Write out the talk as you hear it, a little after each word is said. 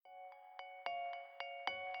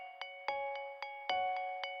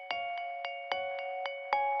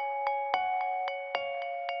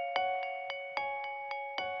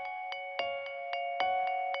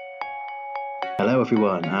Hello,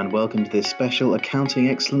 everyone, and welcome to this special Accounting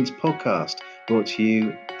Excellence podcast brought to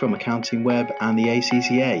you from Accounting Web and the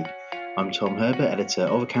ACCA. I'm Tom Herbert, editor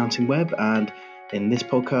of Accounting Web, and in this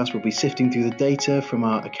podcast, we'll be sifting through the data from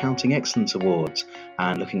our Accounting Excellence Awards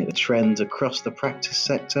and looking at the trends across the practice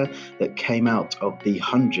sector that came out of the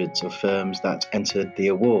hundreds of firms that entered the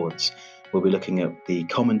awards. We'll be looking at the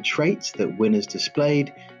common traits that winners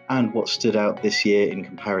displayed and what stood out this year in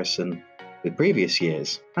comparison with previous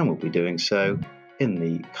years, and we'll be doing so in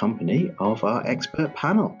the company of our expert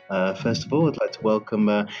panel. First of all, I'd like to welcome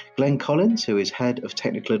Glenn Collins, who is Head of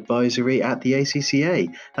Technical Advisory at the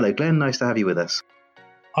ACCA. Hello, Glenn. Nice to have you with us.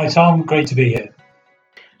 Hi, Tom. Great to be here.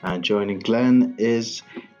 And joining Glenn is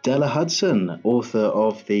Della Hudson, author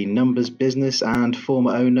of The Numbers Business and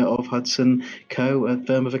former owner of Hudson Co., a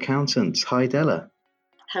firm of accountants. Hi, Della.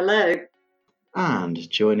 Hello. And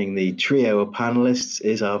joining the trio of panelists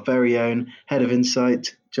is our very own Head of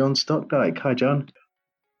Insight, John Stockdyke. Hi, John.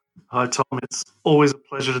 Hi, Tom. It's always a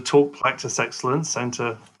pleasure to talk practice excellence and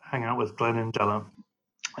to hang out with Glenn and Della.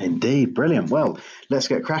 Indeed. Brilliant. Well, let's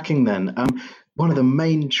get cracking then. One of the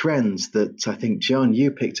main trends that I think, John, you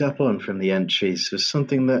picked up on from the entries was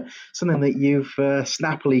something that you've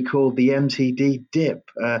snappily called the MTD dip.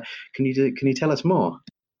 Can you tell us more?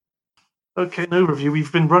 Okay, an overview.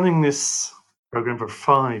 We've been running this program for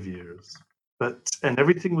 5 years, and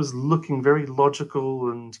everything was looking very logical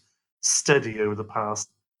and steady over the past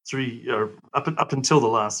up until the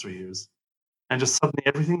last 3 years, and just suddenly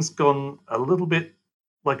everything's gone a little bit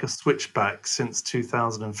like a switchback since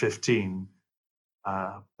 2015.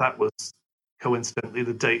 That was coincidentally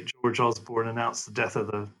the date George Osborne announced the death of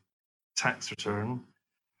the tax return.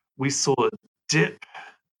 We saw a dip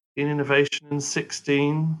in innovation in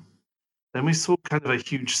 2016. Then we saw kind of a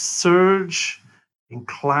huge surge in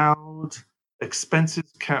cloud, expenses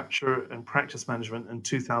capture, and practice management in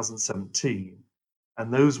 2017.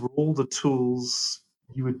 And those were all the tools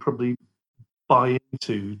you would probably buy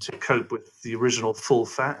into to cope with the original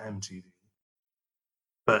full-fat MTD.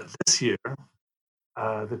 But this year,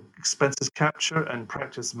 the expenses capture and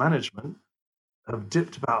practice management have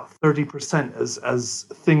dipped about 30% as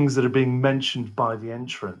things that are being mentioned by the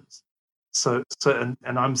entrants. So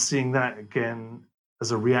I'm seeing that again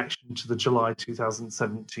as a reaction to the July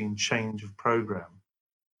 2017 change of program.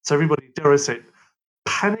 So everybody, dare I say,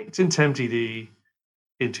 panicked into MTD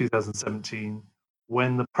in 2017.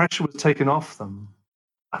 When the pressure was taken off them,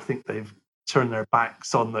 I think they've turned their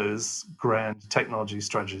backs on those grand technology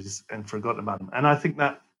strategies and forgotten about them. And I think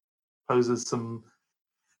that poses some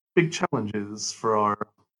big challenges for our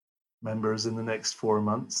members in the next 4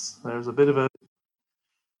 months. There's a bit of a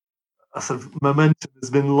sort of momentum has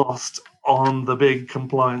been lost on the big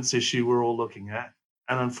compliance issue we're all looking at.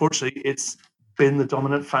 And unfortunately, it's been the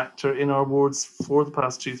dominant factor in our awards for the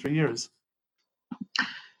past 2-3 years.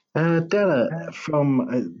 Della,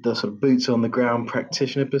 from the sort of boots on the ground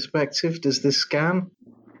practitioner perspective, does this scan?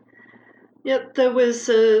 Yep, there was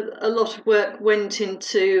a lot of work went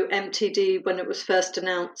into MTD when it was first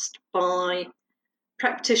announced by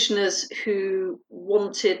practitioners who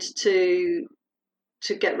wanted to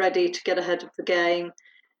get ready, to get ahead of the game.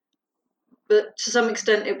 But to some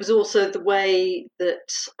extent, it was also the way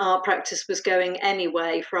that our practice was going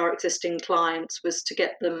anyway for our existing clients, was to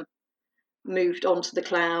get them moved onto the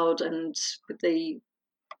cloud and with the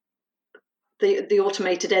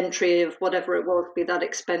automated entry of whatever it was, be that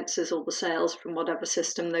expenses or the sales from whatever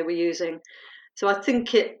system they were using. So I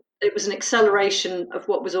think it was an acceleration of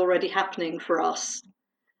what was already happening for us.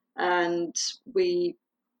 And we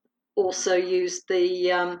also used we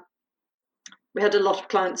had a lot of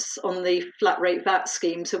clients on the flat rate VAT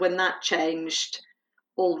scheme. So when that changed,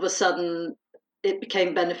 all of a sudden it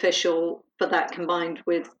became beneficial for that, combined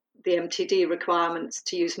with the MTD requirements,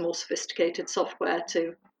 to use more sophisticated software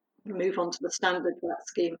to move on to the standard VAT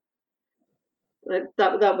scheme.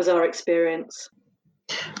 That was our experience.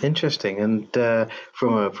 Interesting. And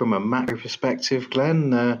from a macro perspective,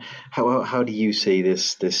 Glenn, how do you see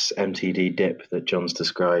this MTD dip that John's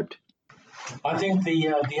described? I think the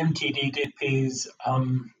MTD dip is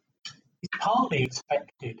partly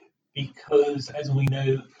expected because, as we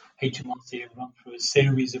know, HMRC have run through a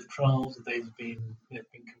series of trials. There's been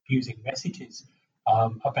confusing messages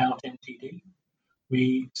about MTD.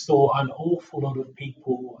 We saw an awful lot of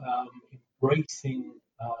people embracing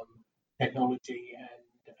technology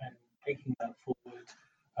and taking that forward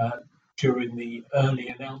during the early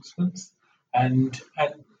announcements, and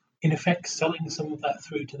in effect selling some of that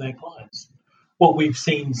through to their clients. What we've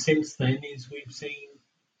seen since then is we've seen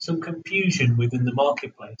some confusion within the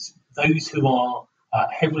marketplace. Those who are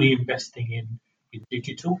heavily investing in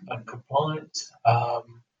digital and compliance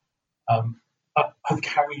have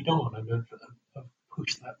carried on and have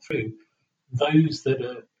pushed that through. Those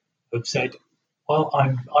that have said, well,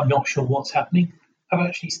 I'm not sure what's happening, have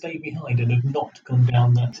actually stayed behind and have not gone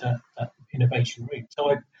down that innovation route.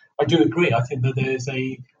 So I do agree. I think that there's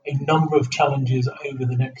a number of challenges over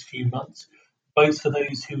the next few months, both for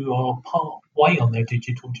those who are part way on their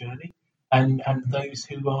digital journey and those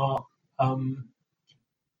who are,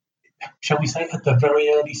 shall we say, at the very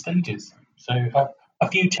early stages. So a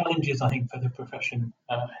few challenges, I think, for the profession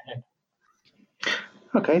ahead.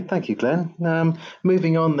 Okay, thank you, Glenn.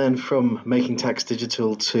 Moving on then from making tax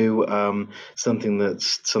digital to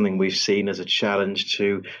something we've seen as a challenge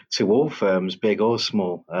to all firms, big or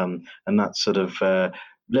small, and that's sort of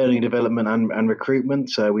learning development and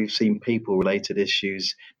recruitment. We've seen people-related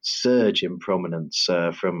issues surge in prominence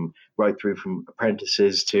from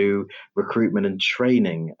apprentices to recruitment and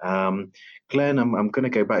training. Glenn, I'm going to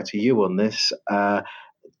go back to you on this.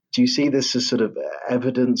 Do you see this as sort of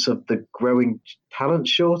evidence of the growing talent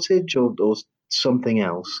shortage or something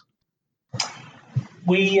else?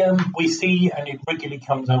 We see, and it regularly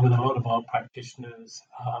comes up with a lot of our practitioners,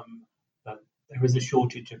 that there is a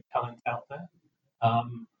shortage of talent out there.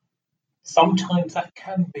 Sometimes that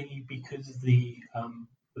can be because the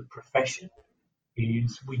profession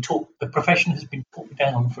the profession has been put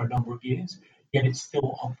down for a number of years, yet it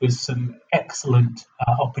still offers some excellent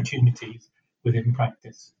opportunities within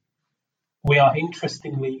practice. We are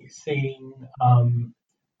interestingly seeing an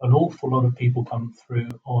awful lot of people come through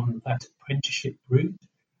on that apprenticeship route,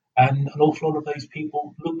 and an awful lot of those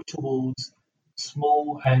people look towards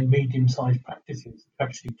small and medium-sized practices to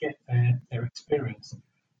actually get their experience.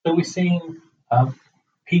 So we're seeing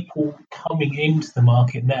people coming into the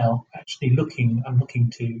market now actually looking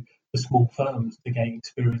to the small firms to gain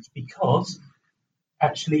experience, because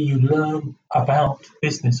actually you learn about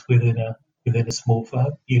business within a small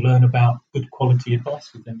firm. You learn about good quality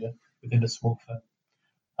advice within a small firm.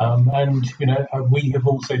 And we have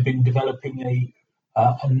also been developing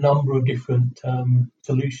a number of different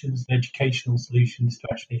solutions, educational solutions, to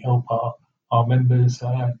actually help our members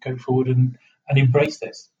go forward and embrace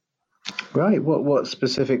this. Right. What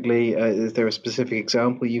specifically? Is there a specific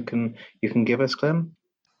example you can give us, Clem?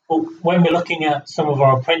 Well, when we're looking at some of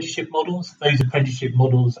our apprenticeship models, those apprenticeship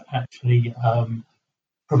models actually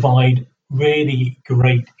provide really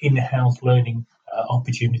great in-house learning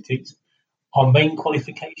opportunities. Our main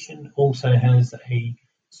qualification also has a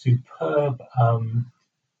superb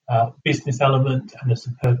business element and a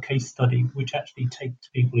superb case study, which actually takes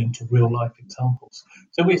people into real life examples.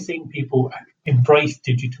 So we're seeing people embrace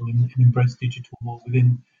digital and embrace digital more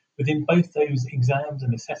within both those exams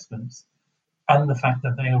and assessments, and the fact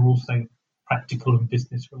that they are also practical and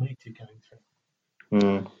business related going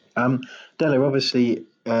through. Della, obviously,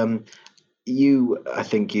 I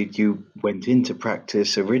think you went into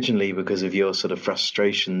practice originally because of your sort of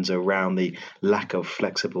frustrations around the lack of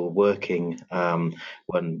flexible working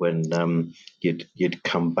when you'd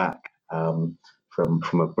come back from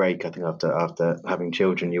a break. I think after having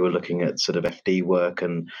children, you were looking at sort of FD work,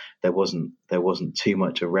 and there wasn't too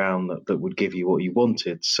much around that would give you what you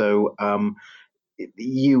wanted. So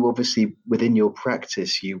you obviously, within your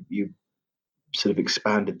practice, you sort of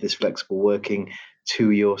expanded this flexible working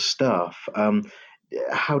to your staff.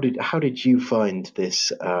 How did you find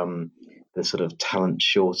this the sort of talent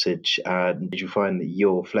shortage? Did you find that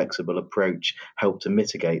your flexible approach helped to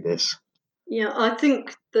mitigate this? Yeah, I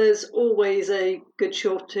think there's always a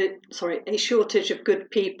shortage of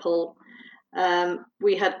good people.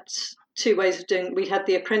 We had two ways of doing. We had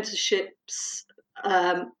the apprenticeships,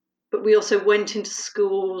 but we also went into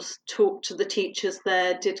schools, talked to the teachers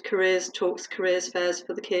there, did careers fairs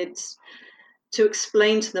for the kids, to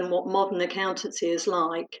explain to them what modern accountancy is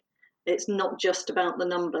like. It's not just about the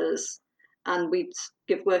numbers, and we'd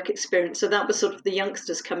give work experience. So that was sort of the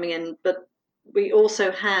youngsters coming in, but we also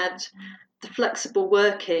had the flexible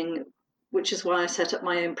working, which is why I set up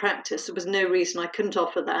my own practice. There was no reason I couldn't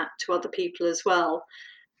offer that to other people as well,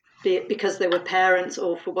 be it because they were parents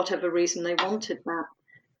or for whatever reason they wanted that.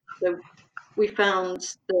 So we found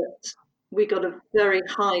that we got a very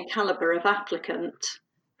high caliber of applicant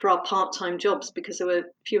for our part-time jobs because there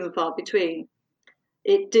were few and far between.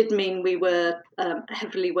 It did mean we were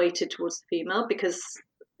heavily weighted towards the female, because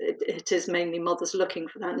it is mainly mothers looking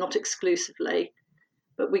for that, not exclusively.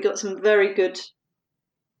 But we got some very good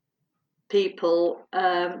people.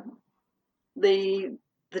 The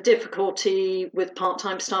difficulty with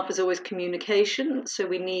part-time staff is always communication. So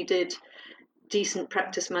we needed decent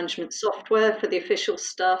practice management software for the official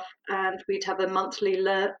stuff, and we'd have a monthly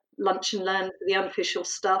lunch and learn for the unofficial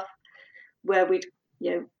stuff, where we'd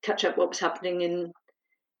catch up what was happening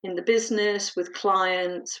in the business, with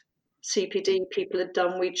clients, CPD people had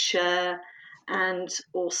done, we'd share, and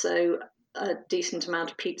also a decent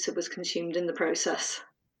amount of pizza was consumed in the process.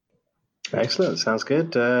 Excellent. Sounds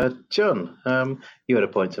good. John, you had a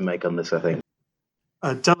point to make on this, I think.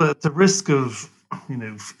 Della, at the risk of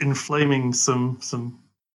inflaming some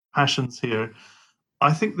passions here,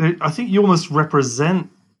 I think you almost represent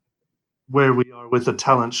where we are with the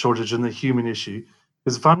talent shortage and the human issue.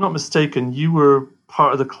 Because if I'm not mistaken, you were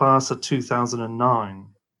part of the class of 2009,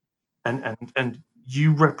 and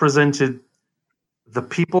you represented the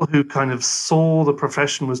people who kind of saw the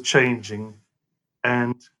profession was changing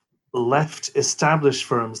and left established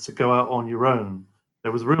firms to go out on your own.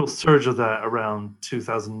 There was a real surge of that around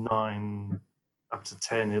 2009 up to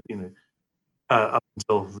 10, up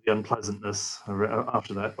until the unpleasantness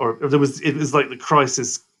after that. Or it was like the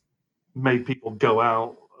crisis made people go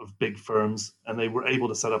out of big firms and they were able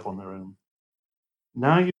to set up on their own.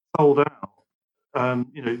 Now you've sold out.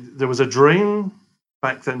 There was a drain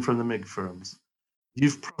back then from the MIG firms.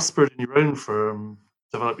 You've prospered in your own firm,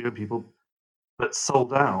 developed your own people, but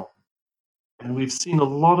sold out. And we've seen a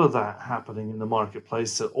lot of that happening in the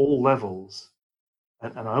marketplace at all levels.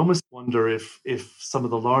 And I almost wonder if some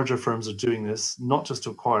of the larger firms are doing this, not just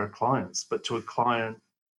to acquire clients, but to acquire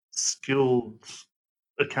skilled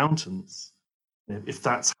accountants, if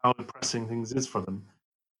that's how pressing things is for them.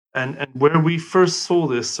 And where we first saw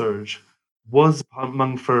this surge was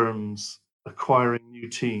among firms acquiring new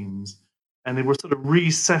teams, and they were sort of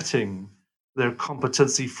resetting their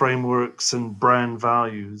competency frameworks and brand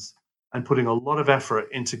values and putting a lot of effort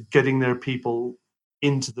into getting their people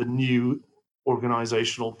into the new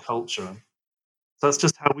organizational culture. So that's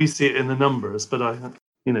just how we see it in the numbers, but I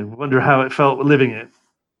wonder how it felt living it.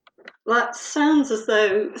 Well, that sounds as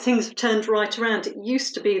though things have turned right around. It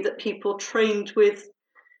used to be that people trained with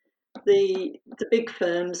the big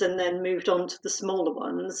firms and then moved on to the smaller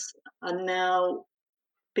ones, and now,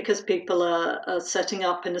 because people are setting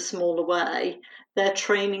up in a smaller way, they're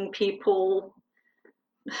training people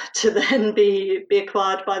to then be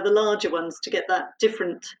acquired by the larger ones to get that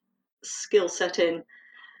different skill set in.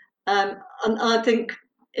 And I think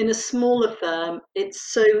in a smaller firm, it's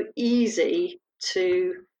so easy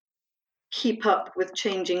to keep up with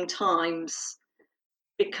changing times,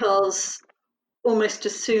 because almost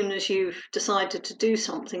as soon as you've decided to do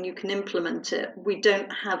something, you can implement it. We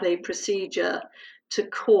don't have a procedure to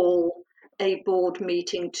call a board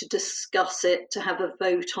meeting to discuss it, to have a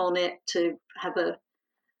vote on it, to have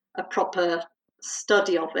a proper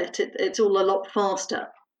study of it. It's all a lot faster,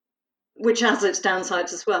 which has its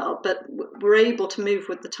downsides as well, but we're able to move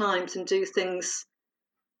with the times and do things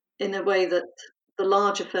in a way that the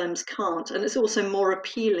larger firms can't. And it's also more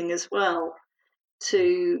appealing as well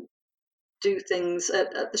to do things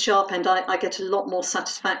at the sharp end. I get a lot more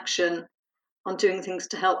satisfaction on doing things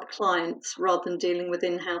to help clients rather than dealing with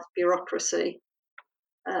in-house bureaucracy.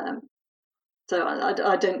 So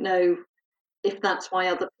I don't know if that's why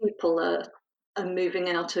other people are moving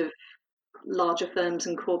out of larger firms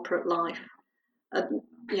and corporate life. For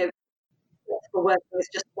working is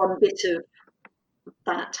just one bit of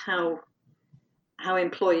that, how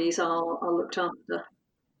employees are looked after.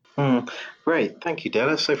 Great, thank you,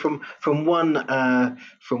 Della. So from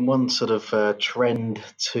one sort of trend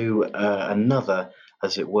to another,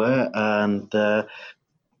 as it were, and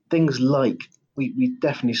things like we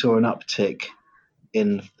definitely saw an uptick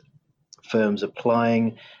in firms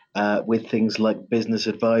applying with things like business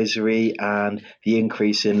advisory and the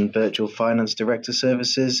increase in virtual finance director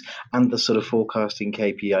services and the sort of forecasting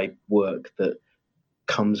KPI work that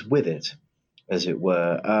comes with it, as it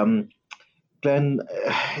were. Glenn,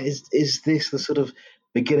 is this the sort of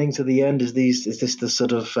beginning to the end? Is this the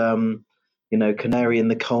sort of canary in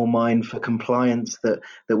the coal mine for compliance that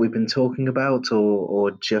we've been talking about,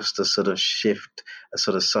 or just a sort of shift, a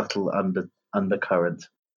sort of subtle undercurrent?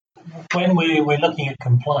 When we're looking at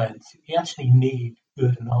compliance, you actually need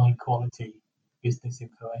good and high quality business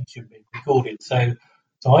information being recorded. So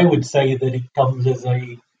I would say that it comes as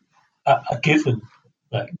a given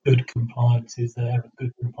that good compliance is there and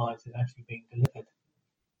good compliance is actually being delivered.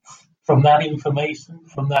 From that information,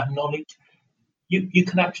 from that knowledge, you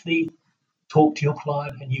can actually talk to your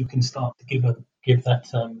client and you can start to give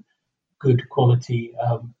that good quality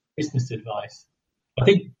business advice. I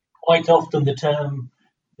think quite often the term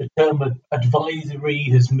advisory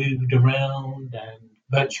has moved around and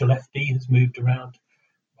virtual FD has moved around.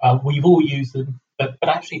 We've all used them, but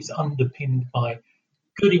actually it's underpinned by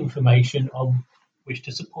good information on which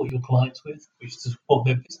to support your clients with, which to support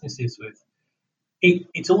their businesses with.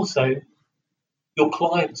 It's also, your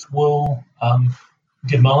clients will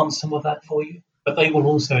demand some of that for you. but they will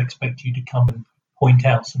also expect you to come and point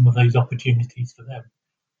out some of those opportunities for them.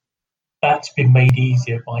 That's been made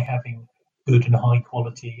easier by having good and high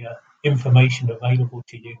quality information available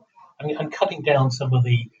to you, and cutting down some of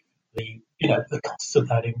the the costs of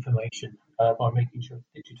that information by making sure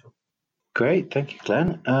it's digital. Great, thank you,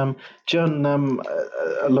 Glenn. John,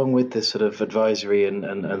 along with this sort of advisory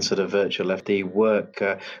and sort of virtual FD work,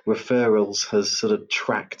 referrals has sort of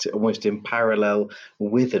tracked almost in parallel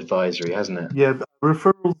with advisory, hasn't it? Yeah,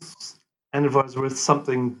 referrals and advisory was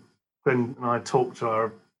something Glenn and I talked to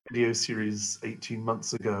our video series 18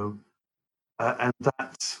 months ago, and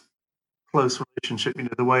that close relationship,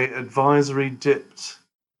 the way advisory dipped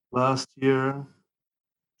last year,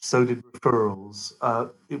 so did referrals.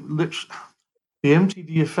 The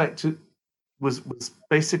MTD effect was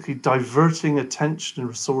basically diverting attention and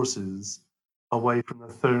resources away from the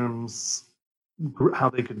firms, how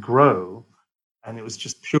they could grow, and it was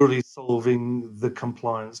just purely solving the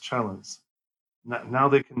compliance challenge. Now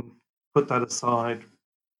they can put that aside.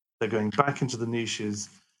 They're going back into the niches,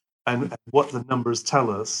 and what the numbers tell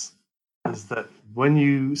us is that when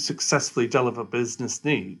you successfully develop a business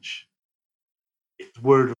niche,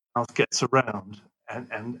 word of mouth gets around,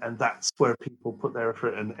 and that's where people put their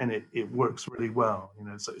effort, and it works really well.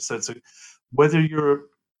 So whether you're a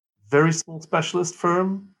very small specialist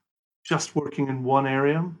firm just working in one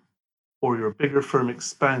area, or you're a bigger firm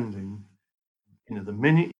expanding, the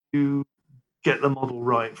minute you get the model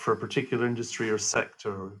right for a particular industry or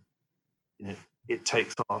sector, it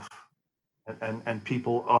takes off, and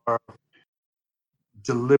people are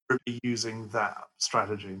deliberately using that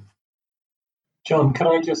strategy. John, can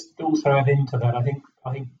I just also add into that? I think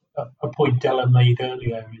a point Della made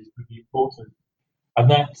earlier is really important, and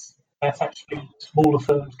that's actually smaller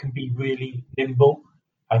firms can be really nimble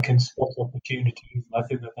and can spot opportunities. And I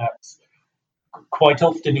think that's quite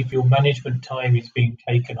often, if your management time is being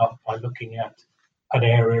taken up by looking at an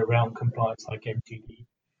area around compliance like MTD,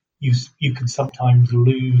 you can sometimes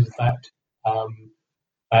lose that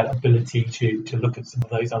that ability to look at some of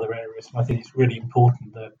those other areas. And I think it's really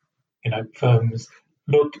important that firms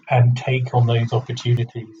look and take on those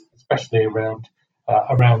opportunities, especially around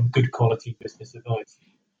good quality business advice.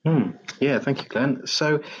 Yeah, thank you, Glenn.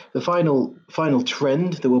 So the final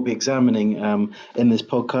trend that we'll be examining in this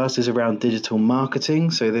podcast is around digital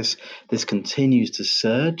marketing. So this continues to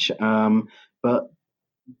surge, but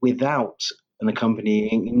without an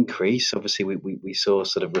accompanying increase. Obviously, we saw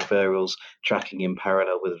sort of referrals tracking in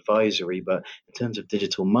parallel with advisory, but in terms of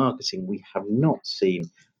digital marketing, we have not seen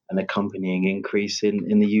an accompanying increase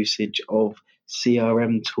in the usage of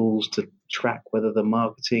CRM tools to track whether the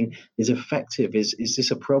marketing is effective. Is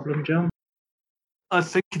this a problem, John? I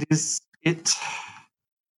think it is. It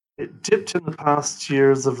dipped in the past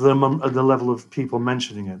years of the level of people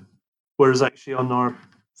mentioning it, whereas actually on our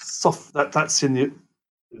that's in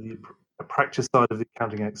the practice side of the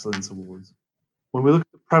Accounting Excellence Awards. When we look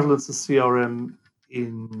at the prevalence of CRM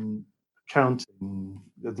in accounting,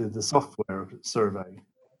 the software survey,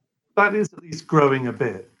 that is at least growing a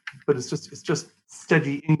bit, but it's just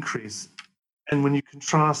steady increase. And when you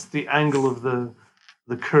contrast the angle of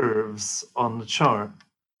the curves on the chart,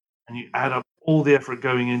 and you add up all the effort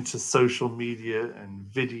going into social media and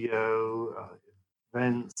video,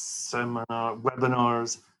 events, seminar,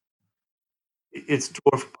 webinars, it's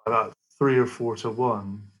dwarfed by about 3 or 4 to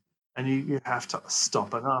 1. And you have to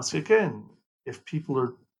stop and ask again, if people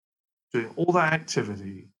are doing all that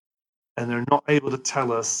activity and they're not able to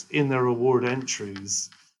tell us in their award entries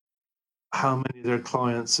how many of their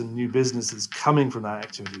clients and new businesses coming from that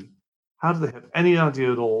activity, how do they have any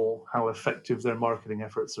idea at all how effective their marketing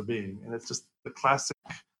efforts are being? And it's just the classic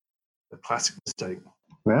mistake.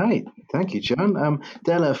 Right. Thank you, John.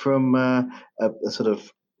 Della, from a sort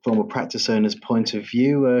of former practice owner's point of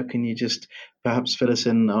view, can you just perhaps fill us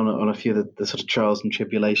in on a few of the sort of trials and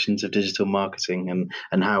tribulations of digital marketing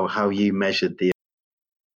and how you measured the...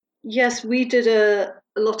 Yes, we did a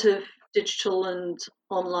lot of digital and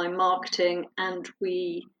online marketing, and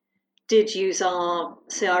we did use our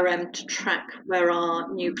CRM to track where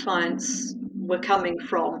our new clients were coming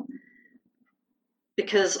from.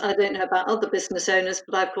 Because I don't know about other business owners,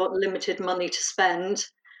 but I've got limited money to spend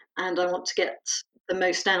and I want to get the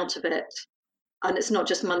most out of it. And it's not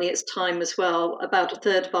just money, it's time as well. About a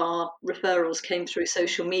third of our referrals came through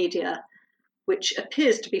social media, which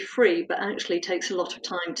appears to be free, but actually takes a lot of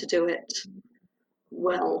time to do it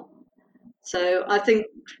well. So I think,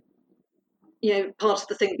 part of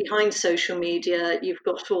the thing behind social media, you've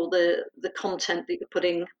got all the content that you're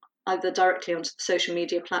putting either directly onto the social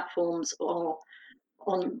media platforms or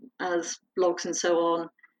on as blogs and so on.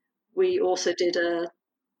 We also did a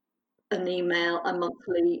an email, a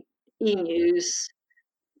monthly e-news,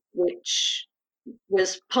 which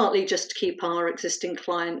was partly just to keep our existing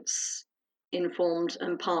clients informed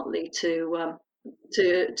and partly to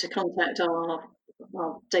contact our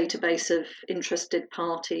database of interested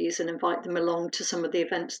parties and invite them along to some of the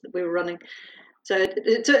events that we were running. So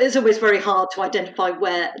it's always very hard to identify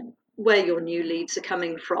where your new leads are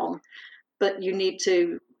coming from, but you need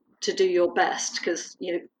to do your best, because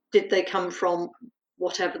did they come from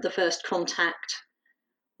whatever the first contact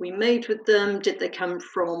we made with them? Did they come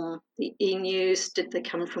from the e-news? Did they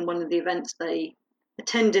come from one of the events they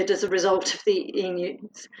attended as a result of the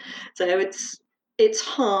e-news? So it's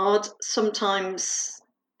hard. Sometimes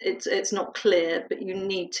it's not clear, but you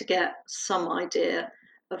need to get some idea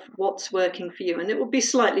of what's working for you. And it will be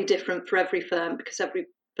slightly different for every firm, because every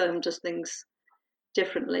firm does things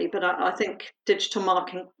differently. But I think digital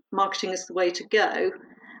marketing is the way to go.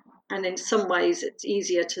 And in some ways, it's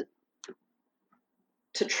easier to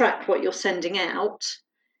track what you're sending out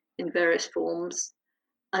in various forms.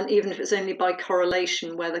 And even if it's only by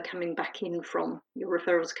correlation, where they're coming back in from, your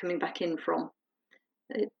referrals are coming back in from,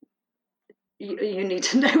 you need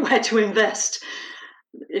to know where to invest.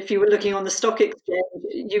 If you were looking on the stock exchange,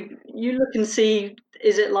 you look and see,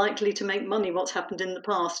 is it likely to make money, what's happened in the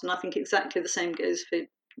past? And I think exactly the same goes for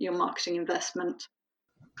your marketing investment.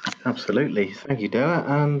 Absolutely. Thank you, Della.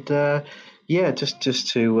 And just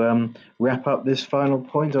to wrap up this final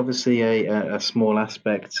point, obviously a small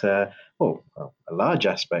aspect, a large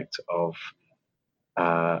aspect of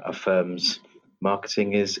a firm's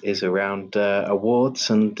marketing is around awards.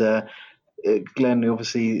 And Glenn,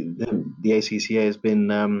 obviously the ACCA has been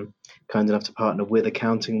kind enough to partner with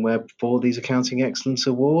Accounting Web for these Accounting Excellence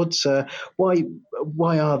Awards. Why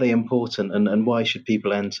are they important, and why should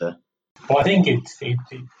people enter? Well, I think it's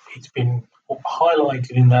been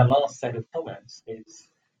highlighted in that last set of comments.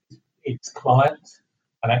 It's clients,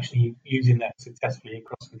 and actually using that successfully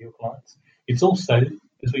across with your clients. It's also,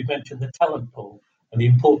 as we've mentioned, the talent pool and the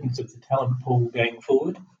importance of the talent pool going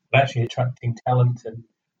forward, of actually attracting talent and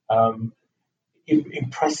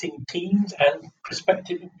impressing teams and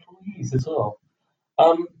prospective employees as well.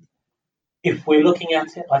 If we're looking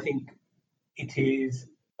at it, I think it is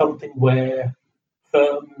something where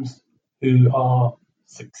firms who are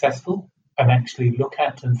successful and actually look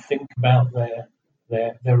at and think about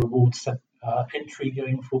their awards entry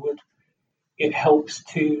going forward, it helps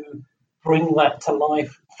to bring that to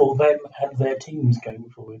life for them and their teams going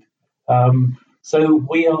forward. So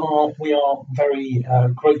we are very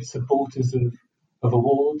great supporters of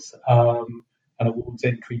awards and awards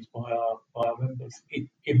entries by our members.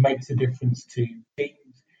 It makes a difference to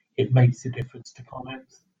teams. It makes a difference to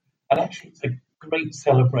clients. And actually, it's a great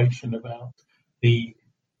celebration about the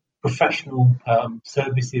professional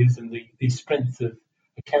services and the strength of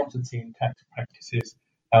accountancy and tax practices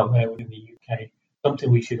out there within the UK.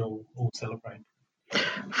 Something we should all celebrate.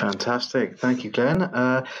 Fantastic. Thank you, Glenn.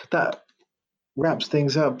 That wraps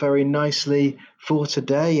things up very nicely for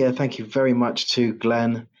today. Thank you very much to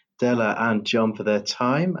Glenn, Della and John for their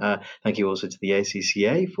time. Thank you also to the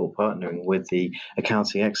ACCA for partnering with the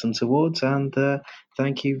Accounting Excellence Awards, and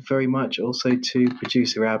thank you very much also to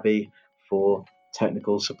producer Abby for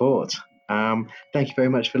technical support. Thank you very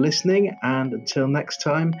much for listening, and until next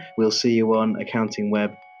time, we'll see you on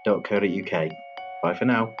accountingweb.co.uk. Bye for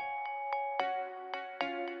now.